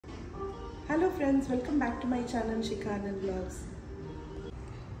Hello friends, welcome back to my channel Shikha and Vlogs.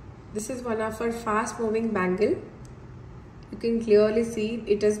 This is one of our fast moving bangle. You can clearly see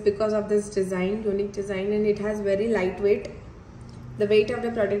it is because of this design, unique design, and it has very lightweight. The weight of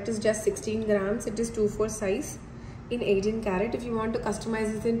the product is just 16 grams. It is 2/4 size in 18 karat. If you want to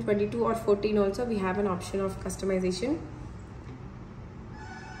customize this in 22 or 14 also, we have an option of customization.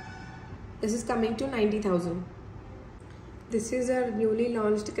 This is coming to 90,000. This is our newly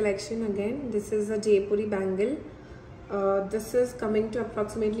launched collection again. This is a Jaipuri bangle. This is coming to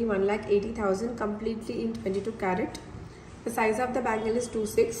approximately 1,80,000, completely in 22 karat. The size of the bangle is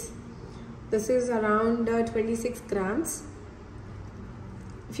 2/6. This is around 26 grams.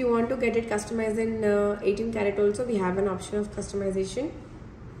 If you want to get it customized in 18 karat also, we have an option of customization.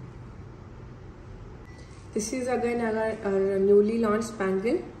 This is again our newly launched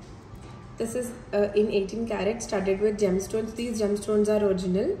bangle. This is in 18 karat, studded with gemstones. These gemstones are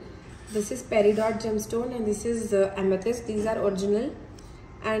original. This is peridot gemstone and this is amethyst. These are original,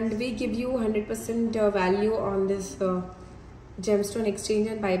 and we give you 100% value on this gemstone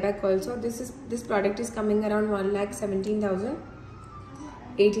exchange and buyback also. This product is coming around 1,17,000.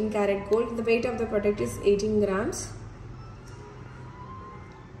 18 karat gold. The weight of the product is 18 grams.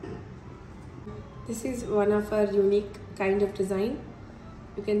 This is one of our unique kind of design.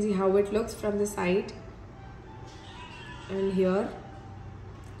 You can see how it looks from the side and here.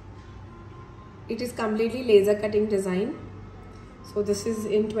 It is completely laser cutting design. So this is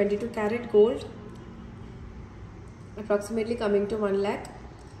in 22 karat gold, approximately coming to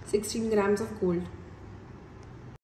 1,16 grams of gold.